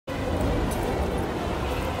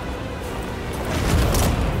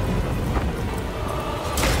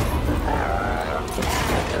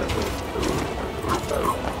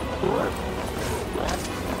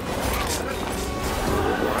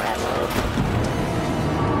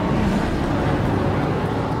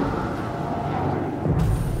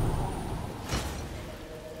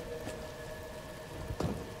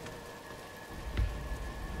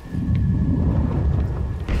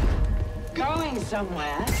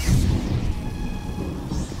somewhere.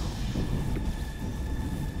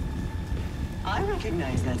 I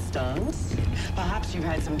recognize that stance. Perhaps you've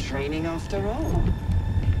had some training after all.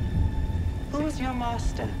 Who was your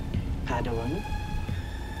master, Padawan?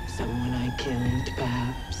 Someone I killed,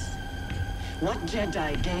 perhaps? What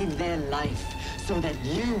Jedi gave their life so that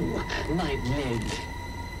you might live?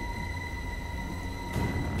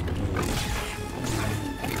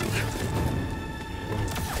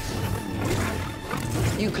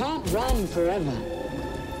 You can't run forever.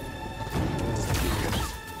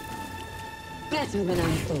 Better than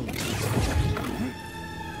I thought.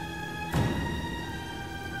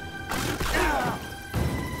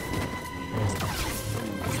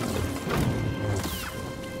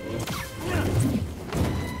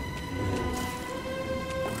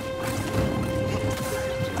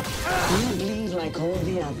 You bleed like all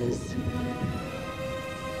the others.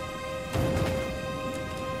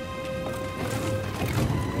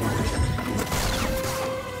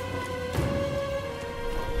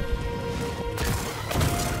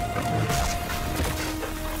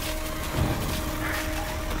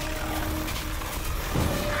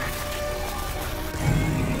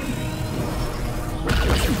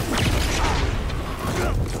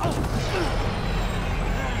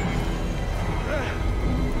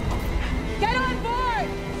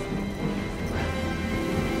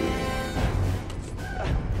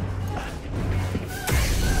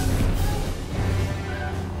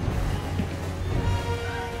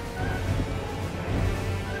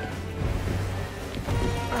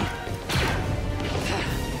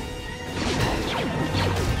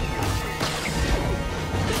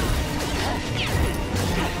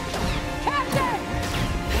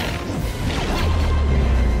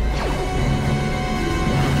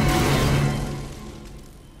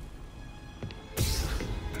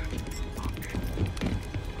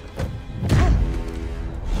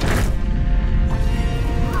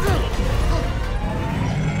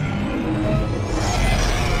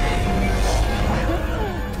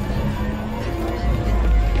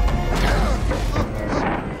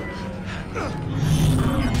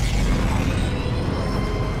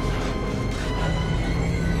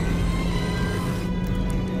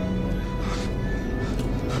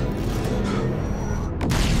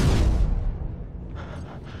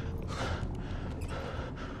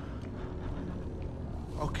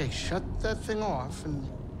 Okay, shut that thing off and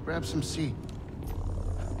grab some seed.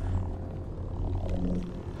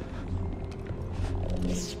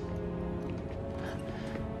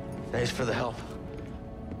 Thanks for the help.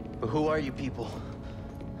 But who are you people?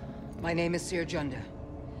 My name is Seer Junda,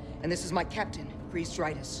 and this is my captain, Grease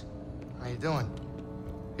Dritus. How you doing?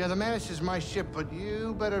 Yeah, the Mantis is my ship, but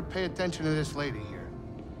you better pay attention to this lady here.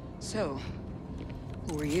 So,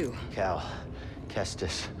 who are you? Cal.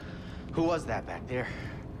 Kestis. Who was that back there?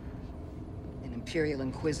 An Imperial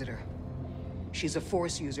Inquisitor. She's a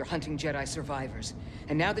Force user hunting Jedi survivors.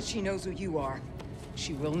 And now that she knows who you are,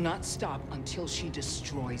 she will not stop until she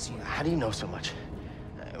destroys you. How do you know so much?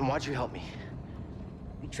 And why'd you help me?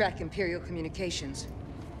 We track Imperial communications.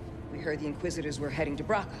 We heard the Inquisitors were heading to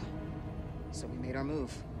Braca, so we made our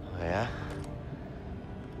move. Oh, yeah?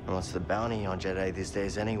 And what's the bounty on Jedi these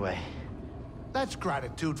days anyway? That's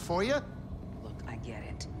gratitude for you. Look, I get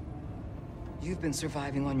it. You've been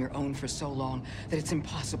surviving on your own for so long that it's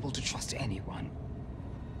impossible to trust anyone.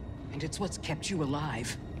 And it's what's kept you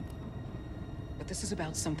alive. But this is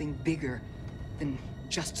about something bigger than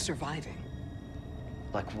just surviving.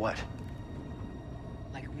 Like what?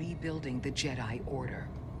 Like rebuilding the Jedi Order.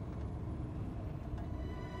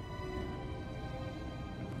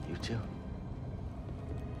 You two?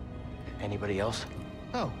 Anybody else?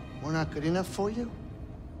 Oh, we're not good enough for you?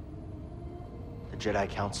 The Jedi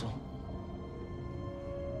Council?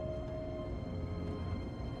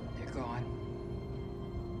 They're gone.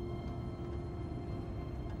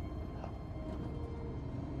 Oh.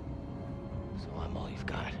 So I'm all you've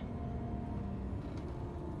got.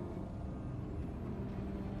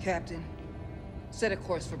 Captain, set a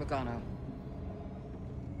course for Bogano.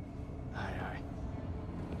 Aye, aye.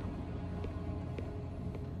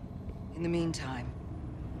 In the meantime,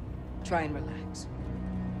 try and relax.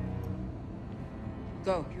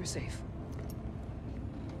 Go, you're safe.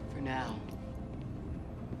 For now.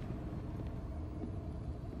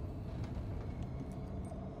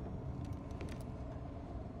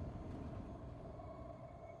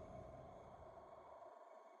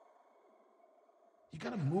 You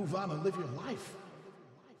gotta move on and live your life.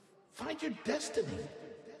 Find your destiny.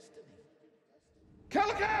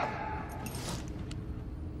 Calico!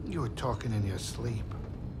 You were talking in your sleep.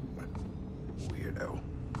 Weirdo.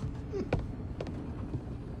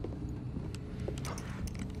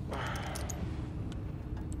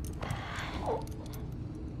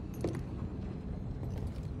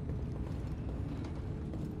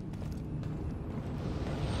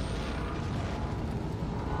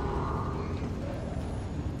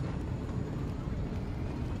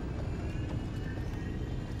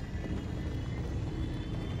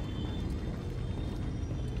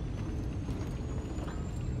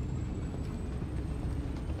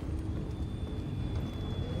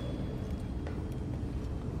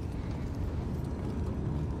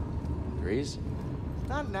 freeze?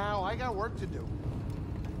 Not now. I got work to do.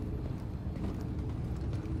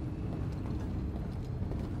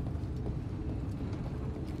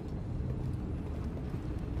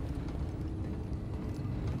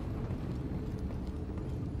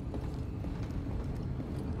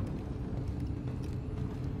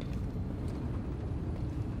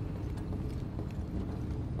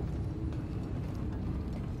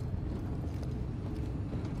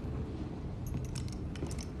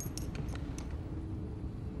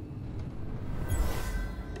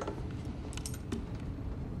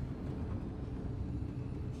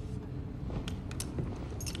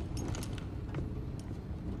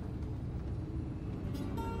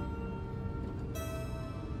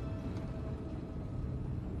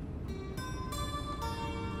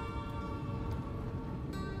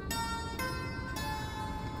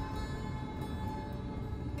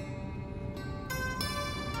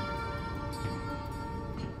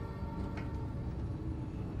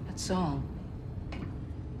 Song.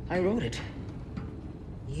 I wrote it.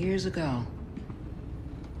 Years ago.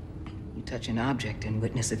 You touch an object and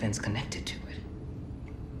witness events connected to it.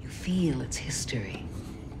 You feel its history.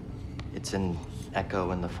 It's an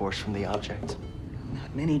echo in the force from the object.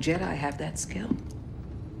 Not many Jedi have that skill.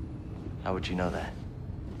 How would you know that?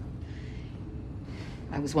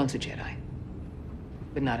 I was once a Jedi,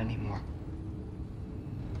 but not anymore.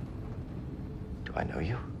 Do I know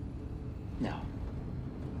you? No.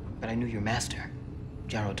 But I knew your master,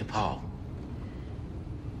 Jaro Tapal.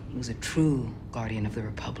 He was a true guardian of the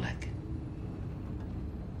Republic.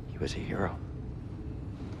 He was a hero.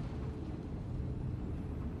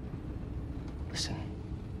 Listen.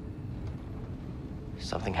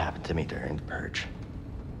 Something happened to me during the Purge.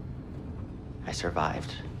 I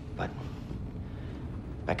survived, but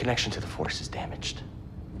my connection to the Force is damaged.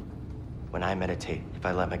 When I meditate, if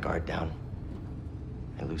I let my guard down,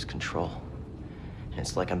 I lose control. And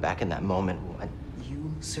it's like I'm back in that moment when...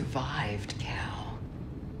 You survived, Cal.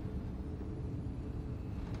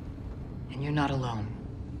 And you're not alone.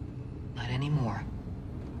 Not anymore.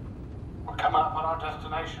 We're coming up on our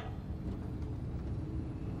destination.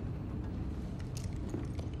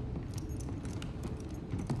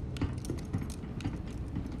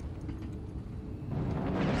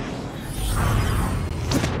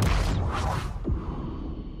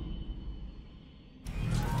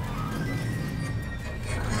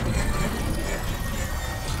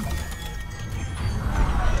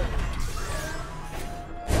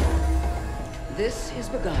 This is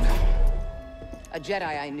Bogano. A Jedi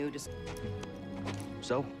I knew just...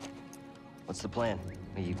 So, what's the plan?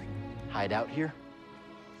 We hide out here?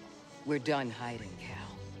 We're done hiding,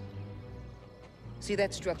 Cal. See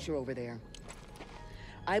that structure over there?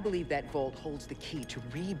 I believe that vault holds the key to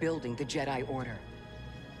rebuilding the Jedi Order.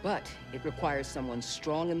 But it requires someone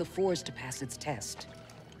strong in the Force to pass its test.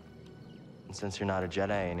 And since you're not a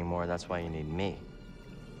Jedi anymore, that's why you need me.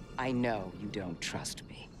 I know you don't trust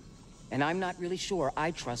me. And I'm not really sure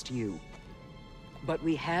I trust you. But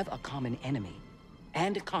we have a common enemy,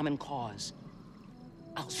 and a common cause.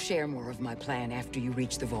 I'll share more of my plan after you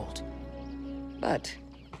reach the vault. But,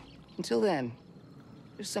 until then,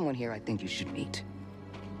 there's someone here I think you should meet.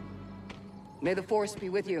 May the Force be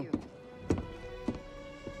with you.